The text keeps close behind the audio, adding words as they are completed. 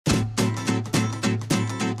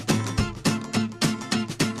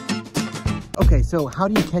Okay, so how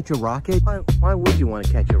do you catch a rocket? Why would you want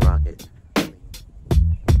to catch a rocket?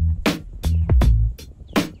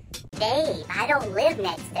 Dave, I don't live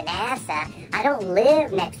next to NASA. I don't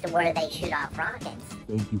live next to where they shoot off rockets.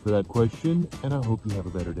 Thank you for that question, and I hope you have a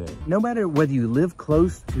better day. No matter whether you live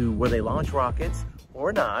close to where they launch rockets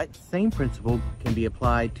or not, same principle can be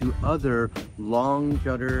applied to other long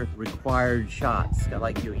shutter required shots.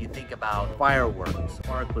 Like you think about fireworks,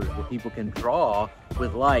 sparklers, where people can draw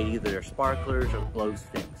with light, either they're sparklers or glow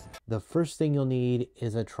sticks. The first thing you'll need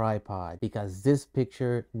is a tripod because this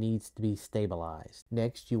picture needs to be stabilized.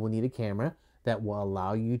 Next, you will need a camera that will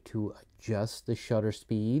allow you to adjust the shutter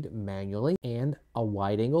speed manually and a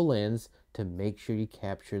wide angle lens to make sure you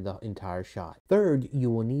capture the entire shot. Third, you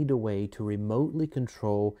will need a way to remotely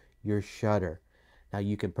control your shutter. Now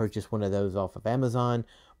you can purchase one of those off of Amazon,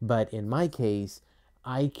 but in my case,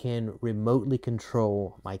 I can remotely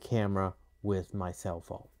control my camera with my cell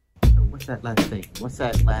phone. What's that last thing? What's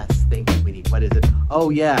that last thing we need? What is it?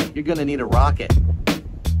 Oh yeah, you're gonna need a rocket.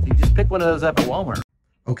 You just pick one of those up at Walmart.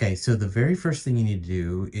 Okay, so the very first thing you need to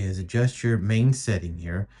do is adjust your main setting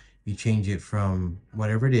here. You change it from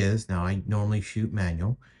whatever it is. Now I normally shoot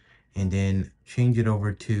manual, and then change it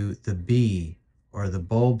over to the B or the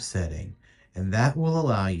bulb setting. And that will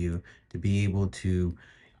allow you to be able to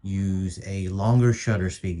use a longer shutter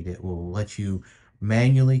speed. It will let you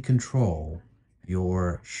manually control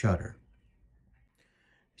your shutter.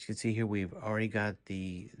 As you can see here, we've already got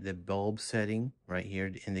the bulb setting right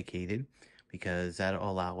here indicated, because that'll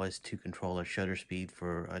allow us to control our shutter speed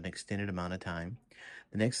for an extended amount of time.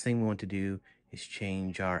 The next thing we want to do is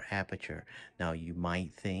change our aperture. Now you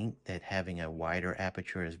might think that having a wider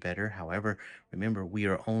aperture is better. However, remember, we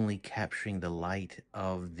are only capturing the light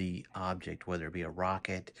of the object, whether it be a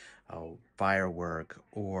rocket, a firework,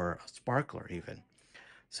 or a sparkler even.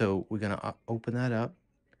 So we're going to open that up,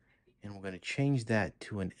 and we're going to change that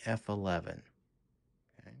to an f11.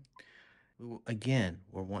 Okay. Again,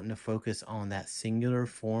 we're wanting to focus on that singular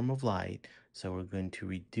form of light, so we're going to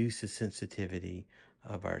reduce the sensitivity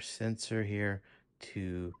of our sensor here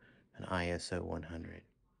to an ISO 100.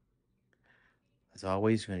 As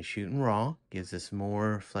always, we're going to shoot in RAW, gives us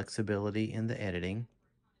more flexibility in the editing.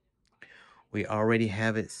 We already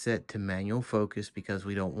have it set to manual focus because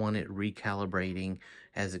we don't want it recalibrating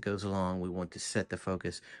as it goes along. We want to set the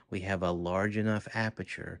focus. We have a large enough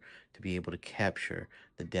aperture to be able to capture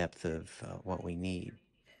the depth of what we need.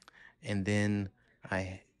 And then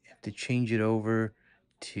I have to change it over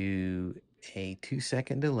to a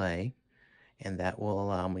 2-second delay, and that will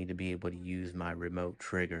allow me to be able to use my remote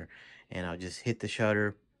trigger. And I'll just hit the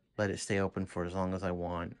shutter, let it stay open for as long as I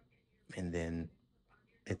want, and then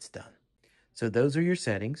it's done. So those are your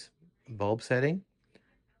settings: bulb setting,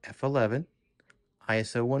 f11,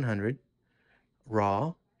 ISO 100,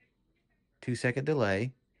 RAW, 2-second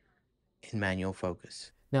delay, and manual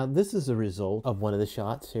focus. Now this is a result of one of the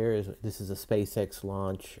shots here. This is a SpaceX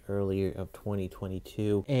launch earlier of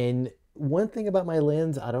 2022. And one thing about my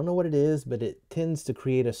lens, I don't know what it is, but it tends to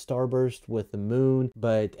create a starburst with the moon.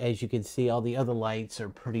 But as you can see, all the other lights are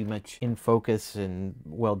pretty much in focus and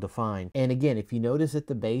well defined. And again, if you notice at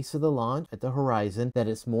the base of the launch, at the horizon, that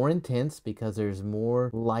it's more intense because there's more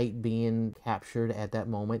light being captured at that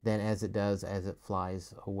moment than as it does as it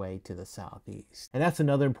flies away to the southeast. And that's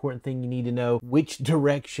another important thing you need to know: which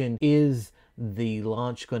direction is the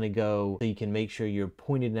launch going to go, so you can make sure you're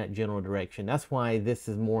pointed in that general direction. That's why this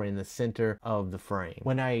is more in the center of the frame.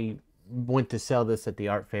 When I went to sell this at the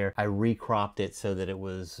art fair, I recropped it so that it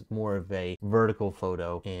was more of a vertical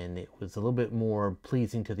photo, and it was a little bit more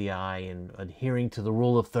pleasing to the eye and adhering to the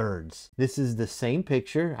rule of thirds. This is the same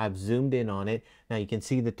picture. I've zoomed in on it. Now you can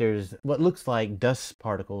see that there's what looks like dust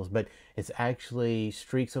particles, but it's actually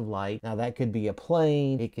streaks of light. Now that could be a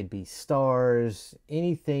plane, it could be stars,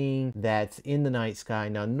 anything that's in the night sky.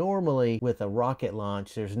 Now normally with a rocket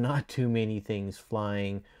launch, there's not too many things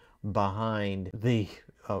flying behind the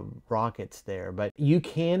rockets there, but you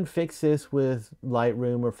can fix this with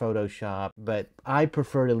Lightroom or Photoshop, but I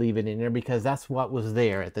prefer to leave it in there because that's what was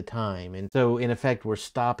there at the time. And so in effect, we're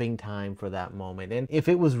stopping time for that moment. And if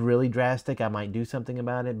it was really drastic, I might do something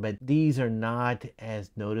about it, but these are not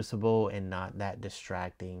as noticeable and not that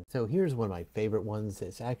distracting. So here's one of my favorite ones.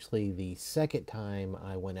 It's actually the second time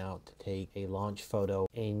I went out to take a launch photo,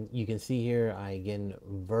 and you can see here I again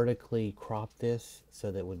vertically cropped this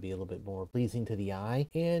so that it would be a little bit more pleasing to the eye.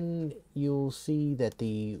 And you'll see that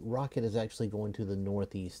the rocket is actually going to the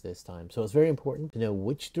northeast this time. So it's very important to know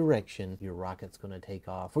which direction your rocket's going to take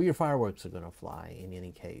off, or your fireworks are going to fly in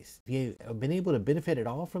any case. If you have been able to benefit at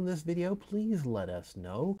all from this video, please let us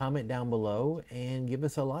know. Comment down below and give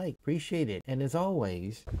us a like. Appreciate it. And as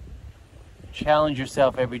always, challenge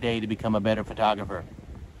yourself every day to become a better photographer.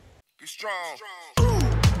 Be strong.